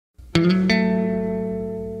My name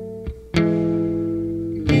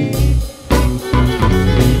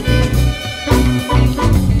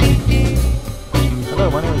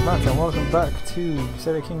is Matt and welcome back to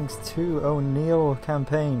Crusader Kings 2 Néill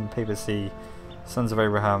campaign, Papacy, Sons of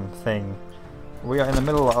Abraham thing. We are in the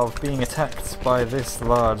middle of being attacked by this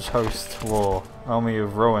large host war, army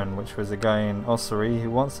of Rowan, which was a guy in Ossory who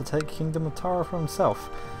wants to take Kingdom of Tara for himself.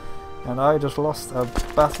 And I just lost a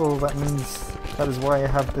battle. That is why I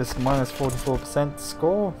have this minus 44%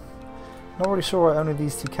 score. Not really sure why only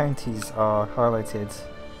these two counties are highlighted.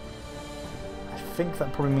 I think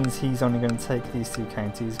that probably means he's only going to take these two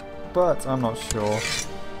counties, but I'm not sure.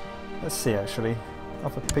 Let's see actually.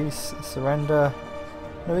 Offer peace, surrender.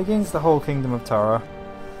 No, he gains the whole Kingdom of Tara.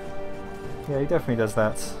 Yeah, he definitely does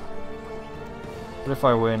that. But if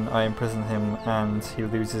I win, I imprison him and he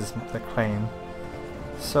loses the claim.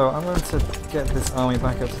 So I'm going to get this army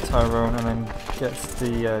back up to Tyrone and then get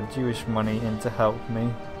the Jewish money in to help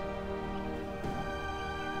me.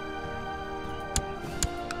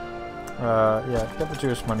 Yeah, get the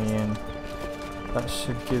Jewish money in. That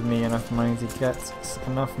should give me enough money to get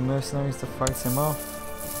enough mercenaries to fight him off.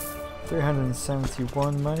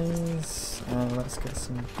 371 monies, and let's get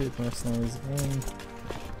some good mercenaries in.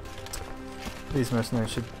 These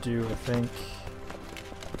mercenaries should do, I think.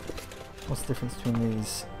 What's the difference between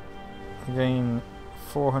these? Again,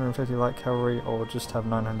 450 light cavalry or just have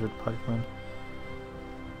 900 pikemen.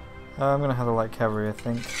 I'm going to have the light cavalry, I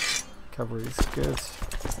think. Cavalry is good.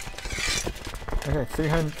 Okay,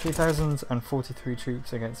 3,043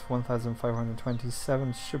 troops against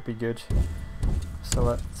 1,527 should be good. So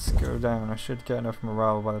let's go down. I should get enough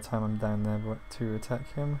morale by the time I'm down there to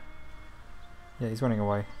attack him. Yeah, he's running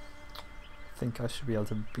away. I think I should be able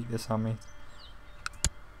to beat this army.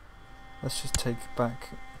 Let's just take back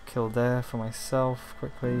Kildare for myself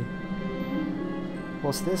quickly.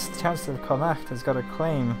 What's this? The Chancellor of Connacht has got a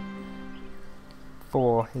claim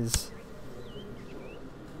for his...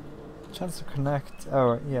 Chancellor of Connacht,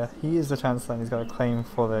 oh yeah, he is the Chancellor and he's got a claim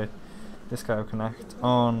for this guy of Connacht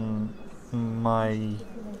on my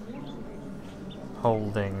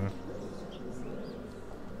holding.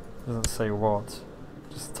 Doesn't say what,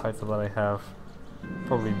 just the title that I have.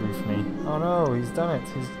 Probably Britannia. Oh no, he's done it.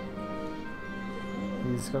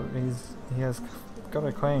 He has got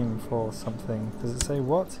a claim for something. Does it say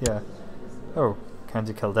what? Yeah. Oh,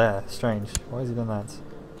 County Kildare. Strange. Why has he done that?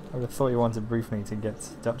 I would have thought he wanted Briefly to get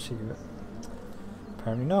duchy, but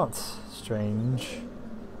apparently not. Strange.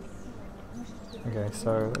 Okay,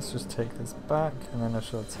 so let's just take this back, and then I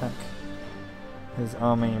shall attack his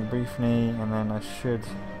army in Briefly, and then I should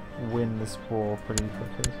win this war pretty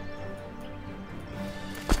quickly.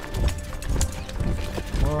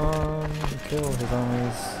 One, kill his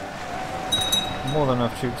armies. More than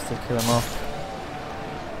enough troops to kill him off.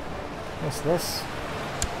 What's this?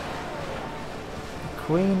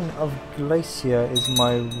 Queen of Glacier is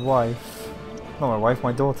my wife. Not my wife,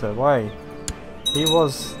 my daughter. Why? He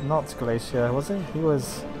was not Glacier, was he? He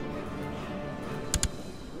was...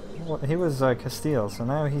 What? He was Castile, so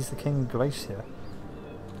now he's the King Glacier.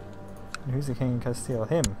 And who's the King of Castile?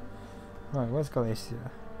 Him. Right, where's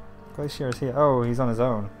Glacier? Glacier is here. Oh, he's on his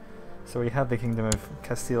own. So he had the Kingdom of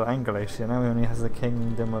Castile and Glacier. Now he only has the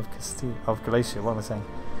Kingdom of Glacier. What am I saying?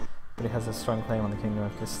 But he has a strong claim on the Kingdom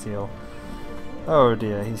of Castile. Oh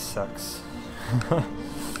dear, he sucks. And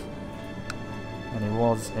he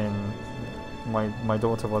was in... My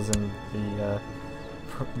daughter was in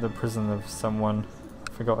the prison of someone.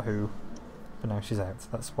 I forgot who. But now she's out.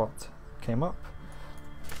 That's what came up.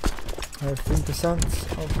 I have 3%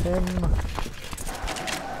 of him.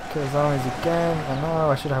 Kill his armies again. And now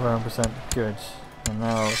I should have 100%. Good. And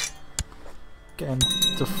now... get him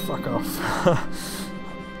to fuck off.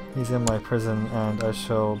 He's in my prison and I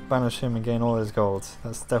shall banish him and gain all his gold.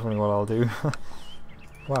 That's definitely what I'll do.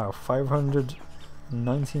 Wow,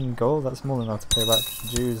 519 gold? That's more than enough to pay back the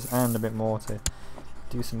Jews and a bit more to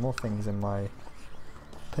do some more things in my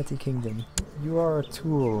petty kingdom. You are a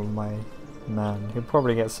tool, my man. He'll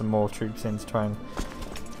probably get some more troops in to try and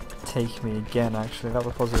take me again, actually. That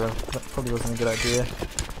probably wasn't a good idea.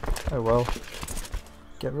 Oh well.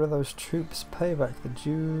 Get rid of those troops, pay back the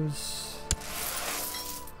Jews.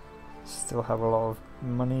 Still have a lot of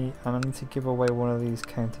money, and I need to give away one of these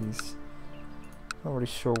counties. Not really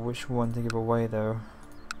sure which one to give away though.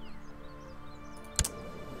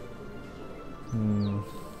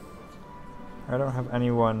 I don't have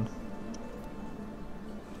anyone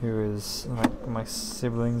who is like my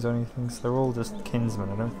siblings or anything, so they're all just kinsmen.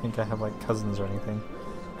 I don't think I have like cousins or anything,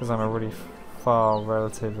 because I'm a really far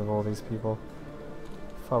relative of all these people.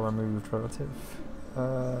 Far removed relative.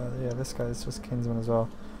 Yeah, this guy is just kinsman as well.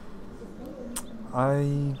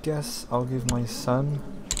 I guess I'll give my son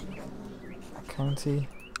a county.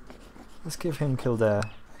 Let's give him Kildare.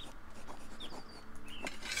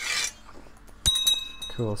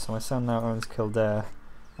 Cool, so my son now owns Kildare,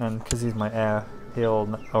 and because he's my heir,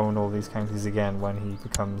 he'll own all these counties again when he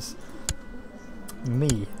becomes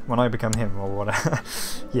me, when I become him, or whatever.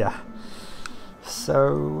 Yeah.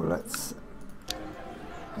 So let's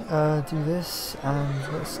do this,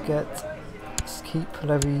 and let's keep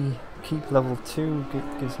level 2.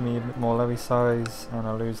 Gives me a bit more levy size, and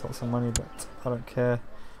I lose lots of money, but I don't care.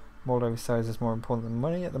 More levy size is more important than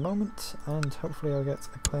money at the moment, and hopefully I'll get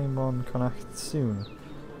a claim on Connacht soon.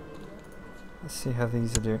 Let's see how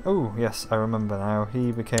these are doing. Oh yes, I remember now.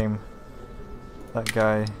 He became that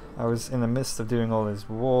guy. I was in the midst of doing all these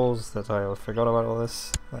wars that I forgot about all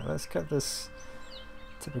this. Let's get this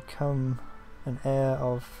to become an heir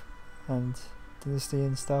of and dynasty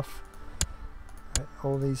and stuff. Right,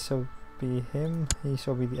 all these shall be him. He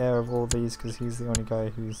shall be the heir of all these because he's the only guy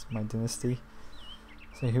who's my dynasty.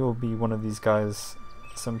 So he will be one of these guys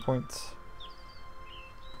at some point.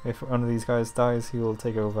 If one of these guys dies, he will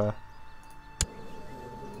take over.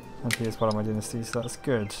 And he is part of my dynasty, so that's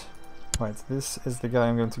good. Right, this is the guy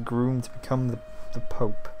I'm going to groom to become the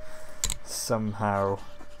Pope. Somehow.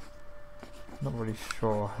 Not really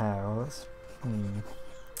sure how. Let's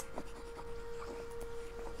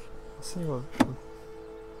see what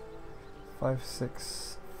 5,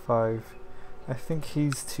 6, 5. I think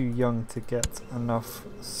he's too young to get enough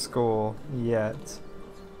score yet.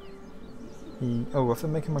 Oh, if I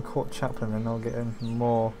make him a court chaplain, then I'll get him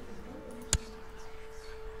more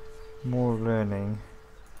learning.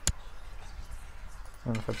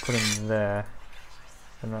 And if I put him there,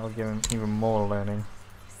 then that'll give him even more learning.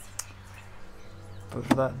 But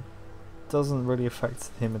that doesn't really affect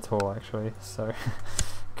him at all, actually. So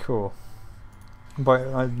cool. By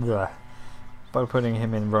putting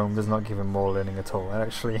him in Rome does not give him more learning at all. It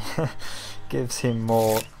actually gives him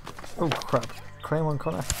more. Oh crap! Claim on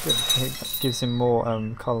Connacht. It gives him more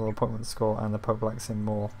cardinal appointment score, and the Pope likes him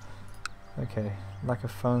more. Okay, lack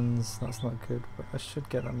of funds. That's not good, but I should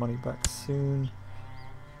get that money back soon.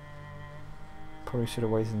 Probably should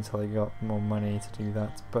have waited until I got more money to do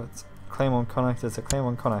that. But claim on Connacht is a claim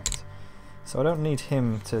on Connacht. So I don't need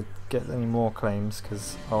him to get any more claims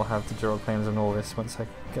because I'll have the dual claims on all this once I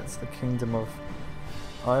get to the Kingdom of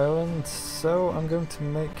Ireland. So I'm going to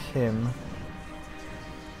make him.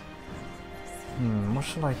 What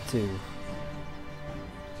shall I do?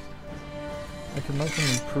 I could make him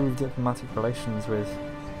improve diplomatic relations with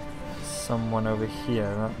someone over here.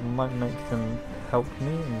 That might make them help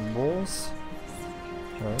me in wars.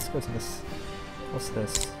 Alright, let's go to this. What's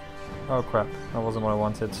this? Oh crap, that wasn't what I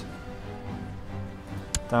wanted.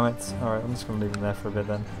 Damn it. Alright, I'm just going to leave him there for a bit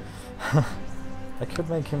then. I could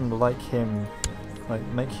make him like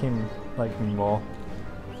make him like me more.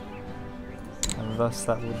 And thus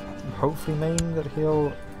that would hopefully mean that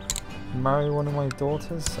he'll marry one of my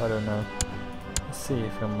daughters? I don't know. Let's see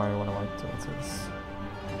if he'll marry one of my daughters.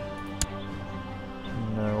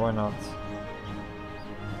 No, why not?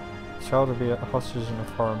 Child will be a hostage in a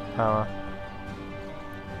foreign power.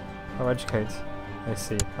 Oh, educate. I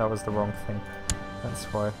see, that was the wrong thing. That's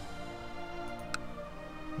why.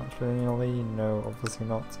 Matrilineally? No, obviously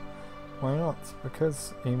not. Why not?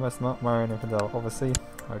 Because he must not marry an infidel, obviously.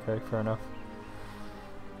 Okay, fair enough.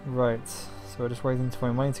 Right, so we're just waiting for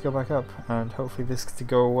my money to go back up, and hopefully this to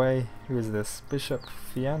go away. Who is this? Bishop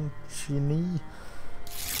Fiancini?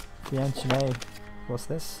 What's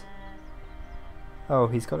this? Oh,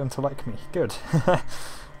 he's got him to like me. Good.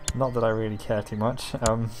 Not that I really care too much.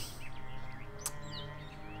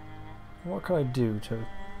 What could I do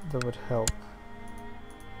that would help?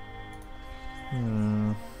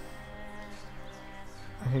 I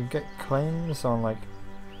could get claims on like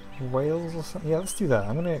Wales or something. Yeah, let's do that.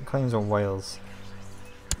 I'm gonna get claims on Wales.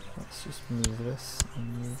 Let's just move this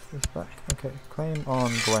and move this back. Okay, claim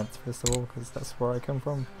on Gwent first of all, because that's where I come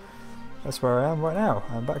from. That's where I am right now.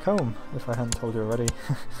 I'm back home, if I hadn't told you already.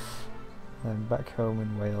 I'm back home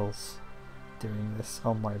in Wales, doing this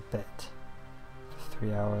on my bed for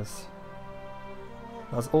 3 hours.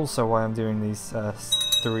 That's also why I'm doing these this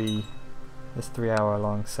 3-hour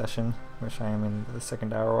long session, which I am in the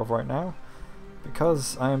second hour of right now.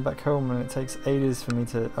 Because I am back home and it takes ages for me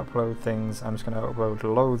to upload things, I'm just going to upload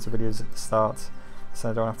loads of videos at the start, so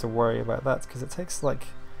I don't have to worry about that, because it takes like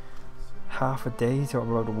half a day to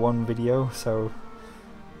upload one video. So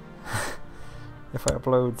if I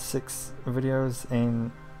upload 6 videos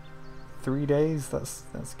in 3 days, that's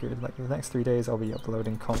good. Like the next 3 days I'll be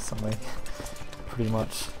uploading constantly, pretty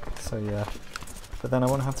much. So yeah, but then I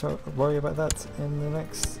won't have to worry about that in the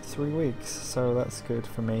next 3 weeks, so that's good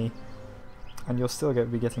for me. And you'll still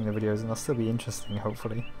be getting the videos, and they'll still be interesting,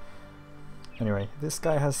 hopefully. Anyway, this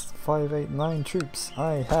guy has 589 troops.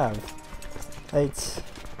 I have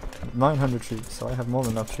 900 troops, so I have more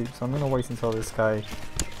than enough troops. So I'm going to wait until this guy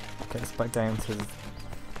gets back down to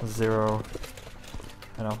 0,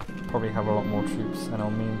 and I'll probably have a lot more troops, and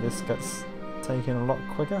I'll mean this gets taken a lot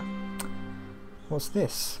quicker. What's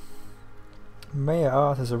this? Mayor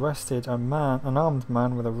Art has arrested an armed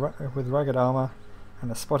man with ragged armour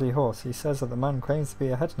and a spotty horse. He says that the man claims to be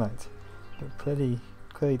a hedge knight, but clearly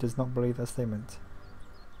does not believe that statement.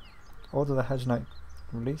 Order the hedge knight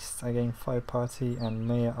released. I gain 5 party and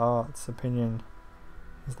Mayor Art's opinion.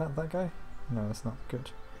 Is that guy? No, that's not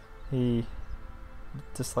good. He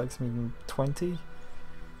dislikes me 20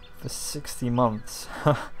 for 60 months.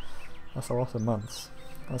 That's a lot of months.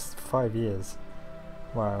 That's 5 years.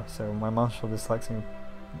 Wow, so my marshal dislikes me.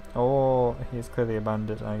 Oh, he is clearly a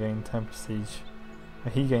bandit and I gain 10 prestige.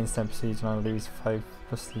 He gains 10 prestige and I lose 5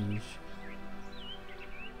 prestige.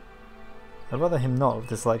 I'd rather him not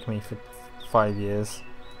dislike me for 5 years,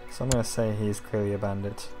 so I'm going to say he is clearly a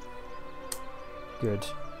bandit. Good.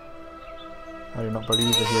 I do not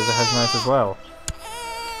believe that he is a hedge knight as well.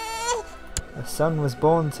 A son was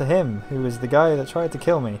born to him, who was the guy that tried to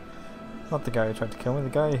kill me. Not the guy who tried to kill me, the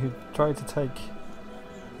guy who tried to take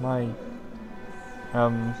my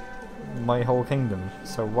my whole kingdom.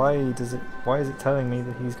 So why is it telling me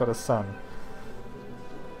that he's got a son?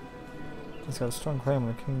 He's got a strong claim on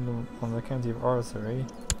the kingdom, on the county of Oratory.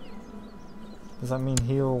 Does that mean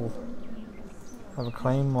he'll have a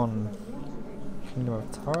claim on Kingdom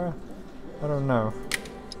of Tara? I don't know.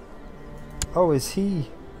 Oh, is he?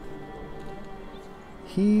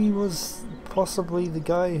 He was possibly the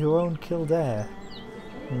guy who owned Kildare.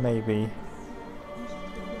 Maybe.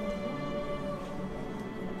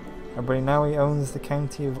 But now he owns the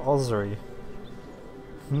county of Ossory.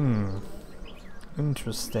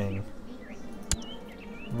 Interesting.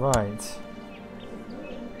 Right.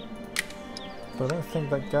 But I don't think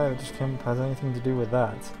that guy that just came up has anything to do with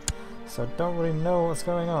that. So I don't really know what's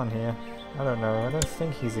going on here. I don't know. I don't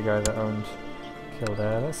think he's the guy that owned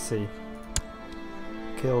Kildare. Let's see.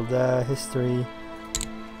 Kildare history.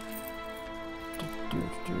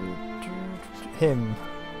 Him.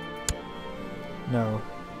 No.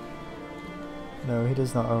 No, he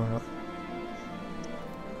does not own it.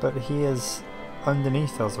 But he is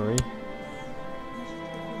underneath Ossory.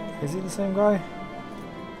 Is he the same guy?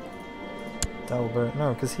 Delbert.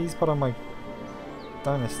 No, because he's part of my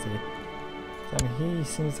dynasty. And he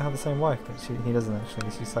seems to have the same wife, but he doesn't actually.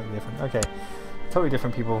 She's slightly different. Okay. Totally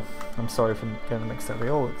different people. I'm sorry for getting them mixed up. They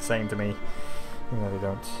all look the same to me. Even though they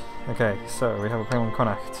don't. Okay, so we have a claim on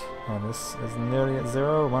Connacht. And this is nearly at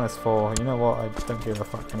 0, -4. You know what? I don't give a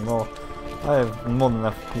fuck anymore. I have more than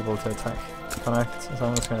enough people to attack Connacht, so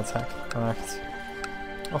I'm just going to attack Connacht.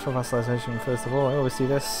 Offer vassalization first of all. I always see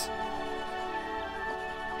this.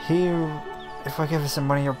 Here, if I give him some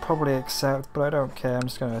money, he'll probably accept, but I don't care. I'm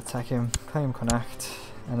just going to attack him, claim Connacht,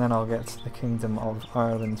 and then I'll get the Kingdom of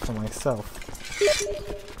Ireland for myself.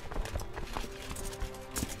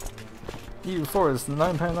 EU4 is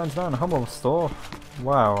 £9.99 Hummel store.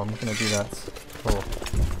 Wow, I'm going to do that. Oh.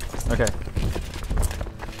 Okay.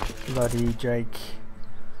 Bloody Jake.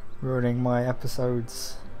 Ruining my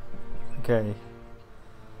episodes. Okay.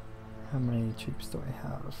 How many troops do I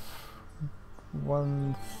have?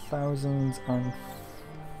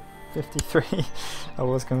 1,053. I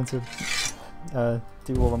was going to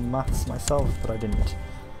do all the maths myself, but I didn't.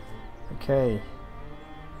 Okay.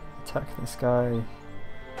 Attack this guy.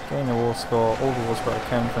 Gain a war score. All the war score I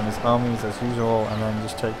can from his armies as usual, and then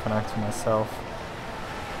just take Connacht for myself.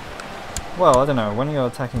 Well, I don't know, when you're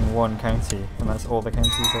attacking one county, and that's all the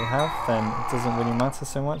counties they have, then it doesn't really matter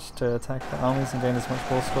so much to attack the armies and gain as much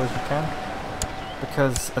war score as you can.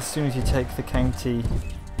 Because as soon as you take the county,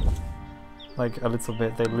 like a little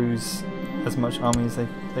bit, they lose as much armies,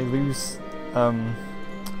 they lose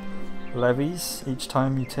levies each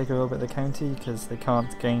time you take a little bit of the county, because they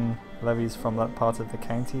can't gain levies from that part of the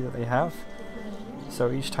county that they have. So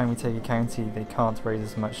each time you take a county, they can't raise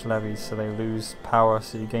as much levies, so they lose power,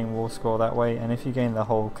 so you gain war score that way. And if you gain the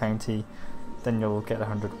whole county, then you'll get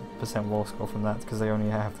 100% war score from that, because they only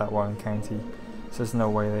have that one county. So there's no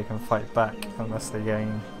way they can fight back unless they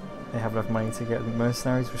have enough money to get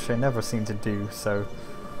mercenaries, which they never seem to do. So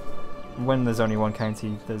when there's only one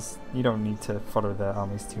county, you don't need to follow their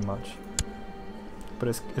armies too much. But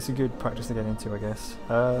it's a good practice to get into, I guess.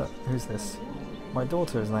 Who's this? My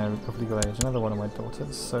daughter is now of legal age, another one of my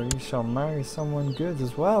daughters, so you shall marry someone good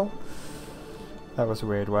as well. That was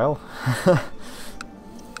weird, well.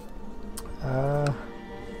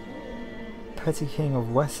 Petty King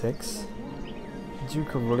of Wessex,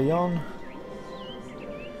 Duke of Leon.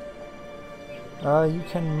 You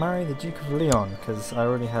can marry the Duke of Leon, because I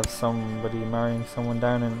already have somebody marrying someone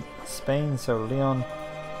down in Spain, so Leon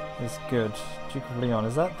is good. Duke of Leon,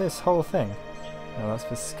 is that this whole thing? No, that's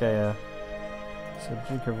Biscaya. So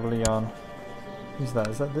Duke of Leon. Who's that?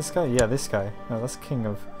 Is that this guy? Yeah, this guy. No, that's King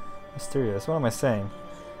of Asturias. What am I saying?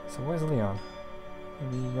 So where's Leon?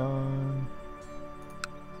 Leon.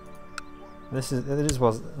 This is. It just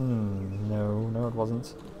was. No, it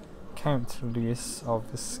wasn't. Count Louis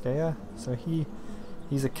of Biscaya. So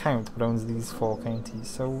he's a count, but owns these 4 counties.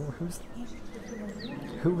 So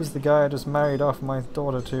who was the guy I just married off my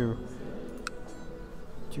daughter to?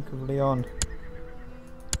 Duke of Leon.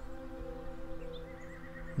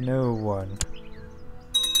 No one.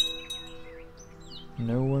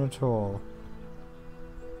 No one at all.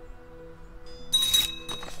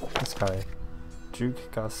 This guy.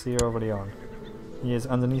 Duke Garcia of Leon. He is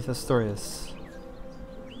underneath Asturias.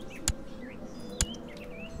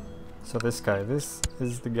 So this guy. This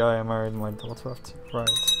is the guy I married my daughter off to. Right.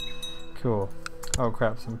 Cool. Oh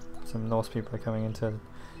crap, some Norse people are coming into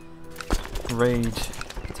raid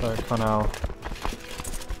Tyrconnell.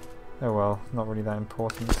 Oh well, not really that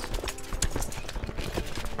important.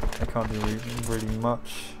 I can't do really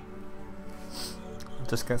much.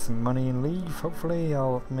 Just get some money and leave, hopefully.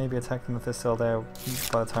 I'll maybe attack them if they're still there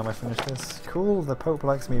by the time I finish this. Cool, the Pope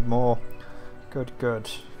likes me more. Good.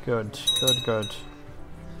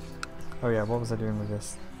 Oh yeah, what was I doing with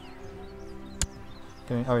this?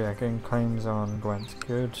 Getting claims on Gwent.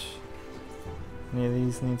 Good. Any of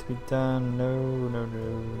these need to be done?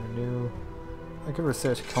 No. I could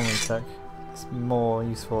research economy tech. It's more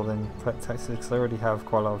useful than taxes because I already have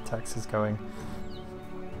quite a lot of taxes going.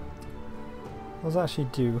 What does that actually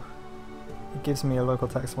do? It gives me a local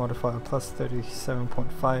tax modifier plus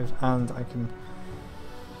 37.5 and I can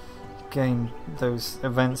gain those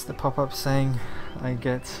events that pop up saying I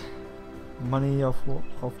get money off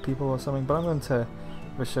people or something, but I'm going to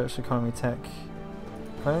research economy tech.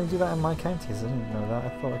 Can I only do that in my counties? I didn't know that. I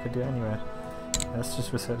thought I could do it anywhere. Let's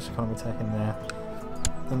just research economy tech in there.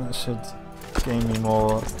 And that should gain me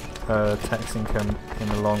more tax income in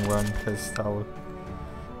the long run, because that'll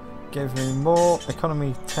give me more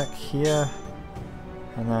economy tech here,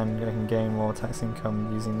 and then I can gain more tax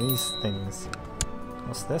income using these things.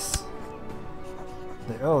 What's this?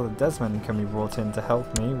 The Desmond can be brought in to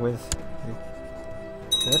help me with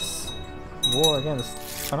this war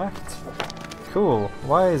against Connacht. Cool.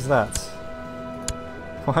 Why is that?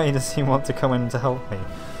 Why does he want to come in to help me?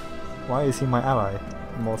 Why is he my ally?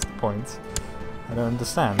 What's the point? I don't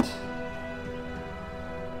understand.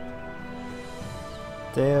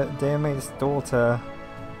 Dearmate's daughter...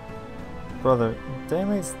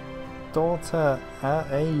 Dearmate's daughter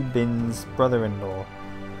Abin's brother-in-law.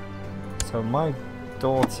 So my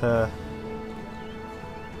daughter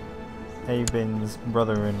Abin's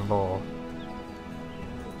brother-in-law.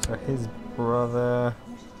 So his brother...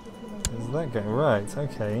 is that guy? Right,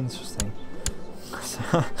 okay, interesting.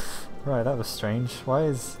 Right, that was strange. Why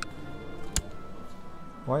is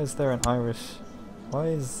there an Irish... why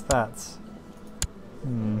is that?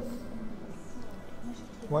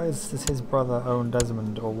 Why does his brother own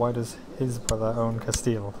Desmond, or why does his brother own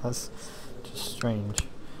Castile? That's just strange.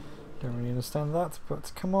 Don't really understand that,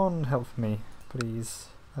 but come on, help me, please.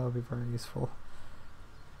 That'll be very useful.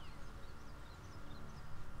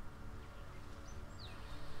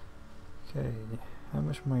 Okay, how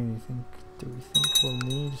much money do we think we'll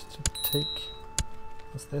need to take?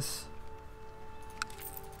 What's this?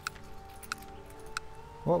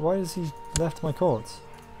 What? Why has he left my court?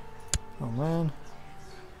 Oh man.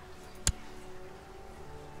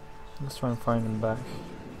 Let's try and find him back.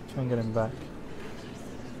 Try and get him back.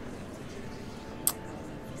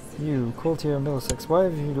 You, courtier of Middlesex, why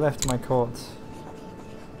have you left my court?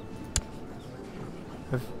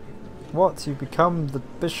 What? You've become the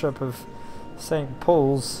Bishop of St.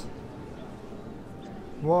 Paul's?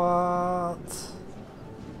 What?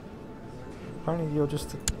 Apparently you're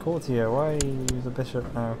just a courtier. Why are you the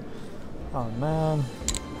bishop now? Oh man.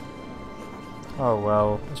 Oh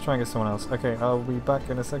well, let's try and get someone else. Okay, I'll be back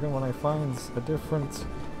in a second when I find a different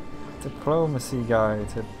diplomacy guy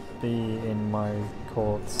to be in my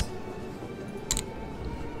courts.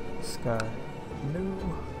 This guy. No.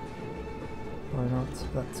 Why not?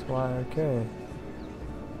 That's why, okay.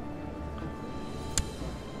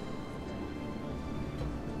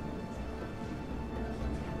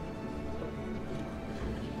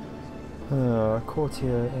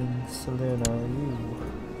 Courtier in Salerno, you.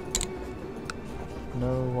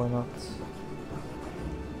 No, why not?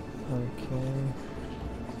 Okay.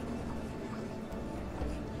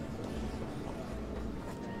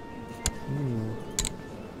 Ooh.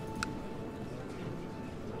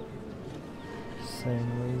 Same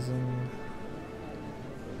reason.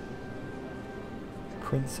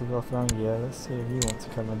 Prince of Rothland, yeah, let's see if you want to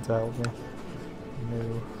come and help me.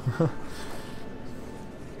 No.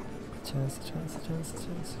 chance.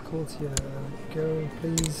 Courtier, go,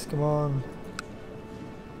 please, come on.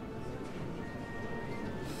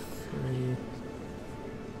 3.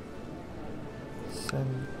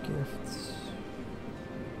 Send gifts.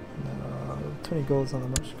 No, 20 gold's not that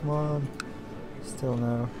much, come on. Still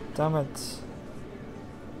no. Damn it.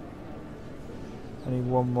 I need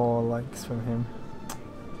one more likes from him.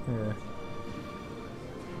 Yeah.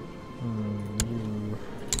 You.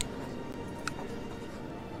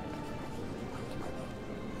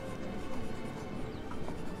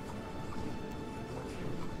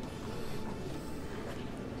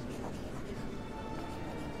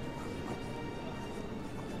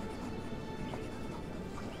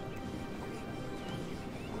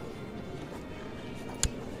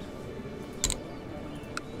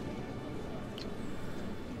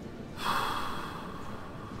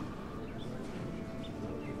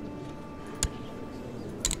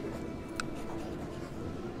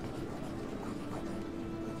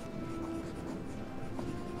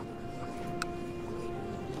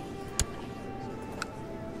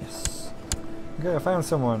 Okay, I found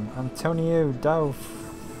someone. Antonio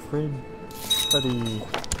Freddy.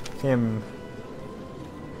 Him.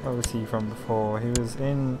 Where was he from before? He was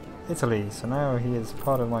in Italy, so now he is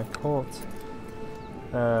part of my court.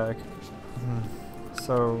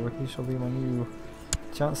 So he shall be my new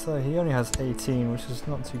chancellor. He only has 18, which is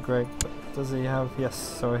not too great, but does he have? Yes,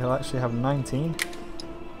 so he'll actually have 19.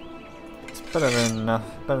 It's better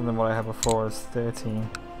than what I had before. It's 13.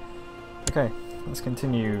 Okay. Let's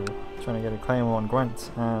continue trying to get a claim on Gwent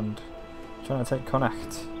and trying to take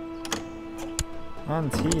Connacht.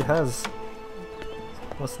 And he has...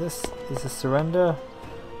 What's this? Is this surrender?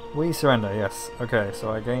 We surrender, yes. Okay, so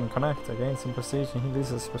I gain Connacht, I gain some prestige, and he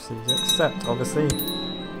loses prestige. Except, obviously...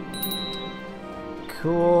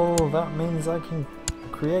 Cool, that means I can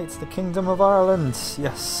create the Kingdom of Ireland!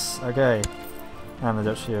 Yes, okay. And the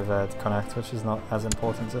Duchy of Connacht, which is not as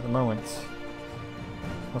important at the moment.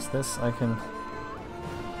 What's this? I can...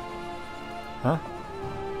 Huh?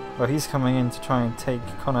 Well, he's coming in to try and take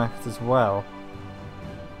Connacht as well.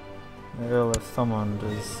 The Earl of Thomond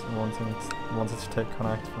is wanted to take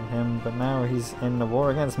Connacht from him, but now he's in the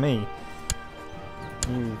war against me.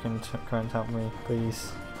 You can try and help me,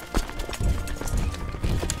 please.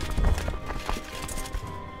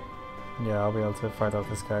 Yeah, I'll be able to fight off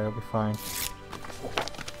this guy, I'll be fine.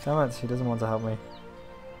 Damn it, he doesn't want to help me.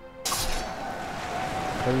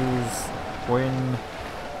 Please, win.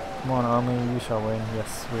 Come on, army, you shall win.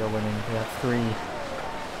 Yes, we are winning. We have 3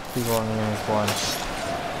 people on the against 1.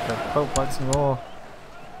 The Pope likes some more.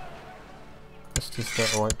 Let's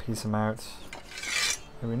just wipe piece him out.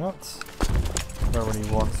 Maybe not. I don't really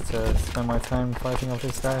want to spend my time fighting off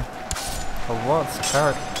this guy. But what?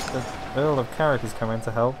 The Earl of Carrick is coming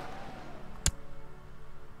to help.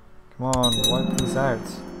 Come on, wipe these out.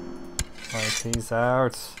 Wipe these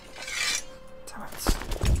out. Damn it.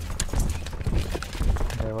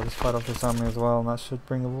 Okay, we'll just fight off this army as well, and that should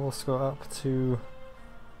bring the war score up to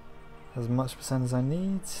as much percent as I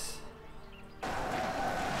need.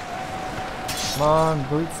 Come on,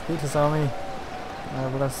 beat his army.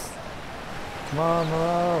 Bless. Come on,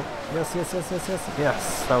 morale. Yes.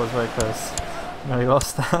 Yes, that was very close. Nearly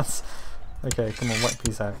lost that. Okay, come on, wipe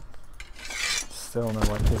these out. Still no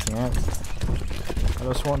white piecing out. I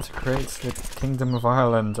just want to create the Kingdom of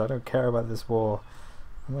Ireland. I don't care about this war.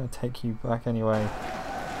 I'm going to take you back anyway.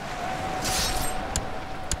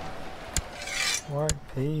 White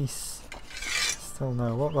peace. Still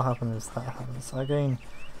no. What will happen if that happens? I gain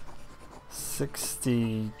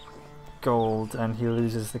 60 gold and he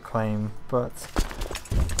loses the claim, but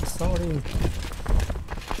it's not really...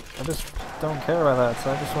 I just don't care about that,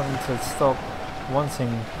 so I just want you to stop wanting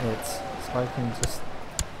it, so I can just...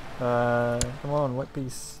 come on, white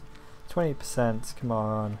piece. 20%, come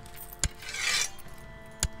on.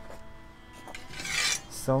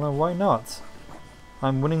 Still no, why not?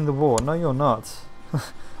 I'm winning the war. No, you're not.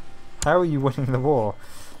 How are you winning the war?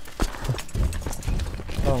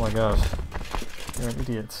 Oh my god. You're an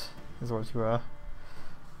idiot, is what you are.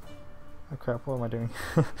 Oh crap, what am I doing?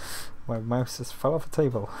 My mouse just fell off the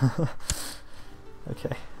table.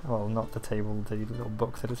 Okay, well, not the table, the little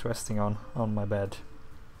book that it's resting on my bed.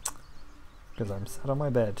 Because I'm sat on my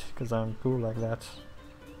bed, because I'm cool like that.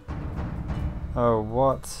 Oh,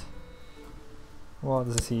 what? What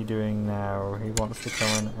is he doing now? He wants to come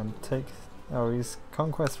in and take... Oh, he's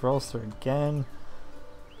conquest Ulster again.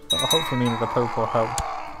 That'll hopefully mean that the Pope will help.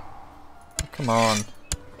 Come on.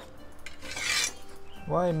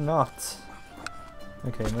 Why not?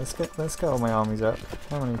 Okay, let's get all my armies up.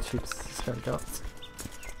 How many troops has this guy got?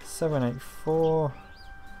 784.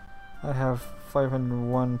 I have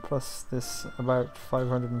 501 plus this about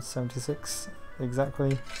 576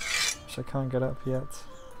 exactly, which I can't get up yet.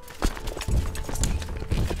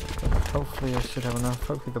 But hopefully I should have enough.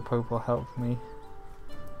 Hopefully the Pope will help me.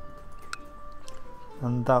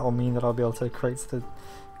 And that will mean that I'll be able to create the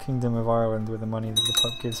Kingdom of Ireland with the money that the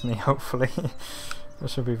Pope gives me, hopefully. That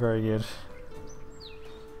should be very good.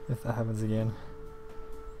 If that happens again.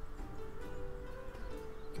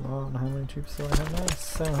 Come on, how many troops do I have now?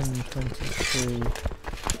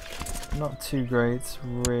 723. Not too great,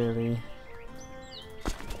 really.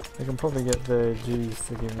 I can probably get the Jews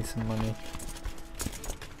to give me some money.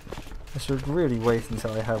 I should really wait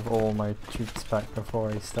until I have all my troops back before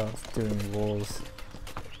I start doing wars.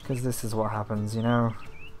 Because this is what happens, you know?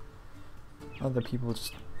 Other people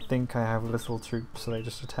just think I have little troops, so they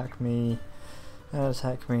just attack me. And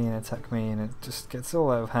attack me and attack me, and it just gets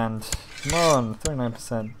all out of hand. Come on,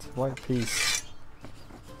 39%, white peace.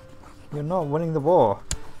 You're not winning the war.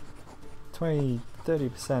 30%,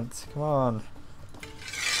 come on.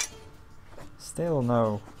 Still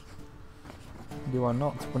no. You are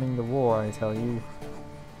not winning the war, I tell you.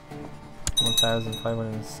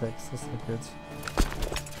 1,506, that's not good.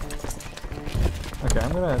 Okay,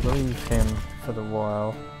 I'm gonna leave him for the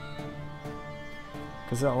while.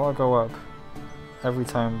 Because that will go up every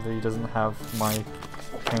time that he doesn't have my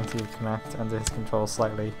county of Connacht under his control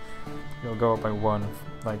slightly. It'll go up by 1,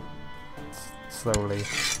 like, slowly.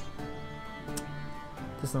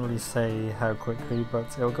 Doesn't really say how quickly,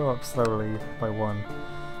 but it'll go up slowly by 1.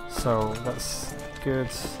 So that's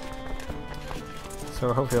good.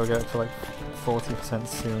 So hopefully I'll get up to like 40%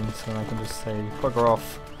 soon, so I can just say, bugger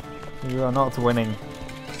off. You are not winning.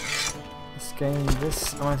 Let's gain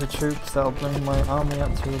this amount of troops, that'll bring my army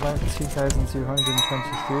up to about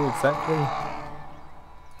 2,223 exactly.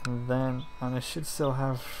 And I should still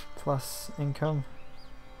have plus income.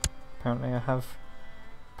 Apparently I have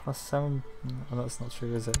plus 7. Well, that's not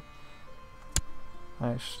true, is it?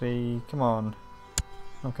 Actually, come on.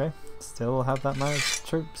 Okay, still have that amount of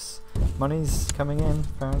troops. Money's coming in,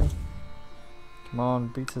 apparently. Come on,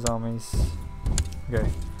 beat his armies.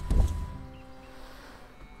 Okay.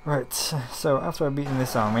 Right, so after I've beaten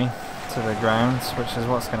this army to the ground, which is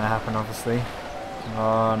what's going to happen obviously. Come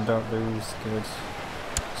on, don't lose, good.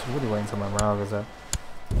 Should really wait until my morale goes up.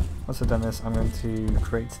 Once I've done this, I'm going to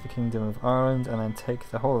create the Kingdom of Ireland and then take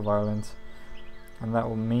the whole of Ireland. And that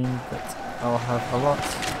will mean that I'll have a lot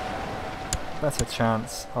better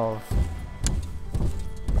chance of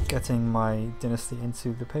getting my dynasty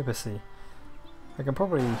into the Papacy. I can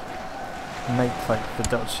probably make like the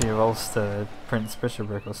Duchy of Ulster Prince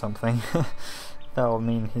Bishopric or something. That will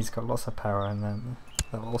mean he's got lots of power, and then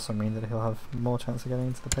that will also mean that he'll have more chance of getting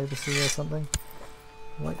into the Papacy or something.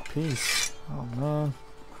 White peace. Oh man.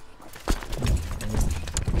 Okay.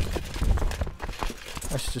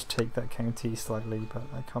 I should just take that county slightly, but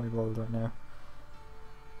I can't be bothered right now.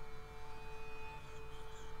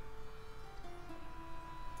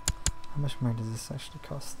 How much money does this actually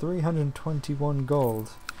cost? 321 gold.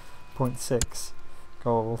 0.6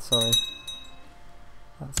 gold, sorry.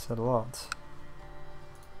 That's a lot.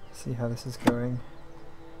 See how this is going.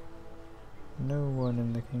 No one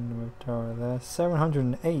in the Kingdom of Tara there.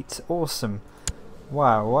 708, awesome.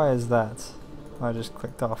 Wow, why is that? I just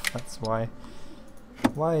clicked off, that's why.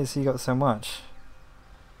 Why has he got so much?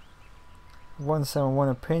 171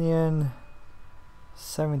 opinion,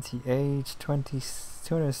 70 age,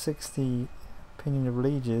 260 opinion of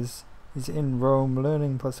lieges. He's in Rome,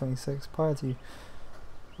 learning plus 26, piety.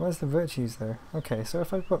 Where's the virtues there? Okay, so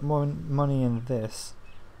if I put more money in this,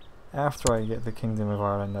 after I get the Kingdom of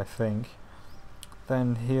Ireland, I think,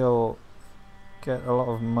 then he'll get a lot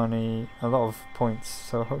of money, a lot of points,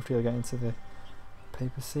 so hopefully he'll get into the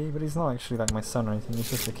Papacy, but he's not actually like my son or anything, he's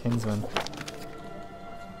just a kinsman.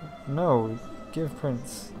 No, give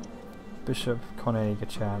Prince Bishop Conaig a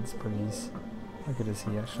chance, please. How good is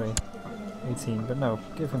he actually? 18, but no,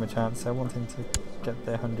 give him a chance. I want him to get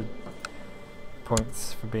their 100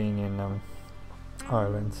 points for being in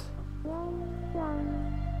Ireland. Come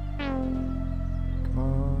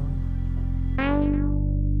on.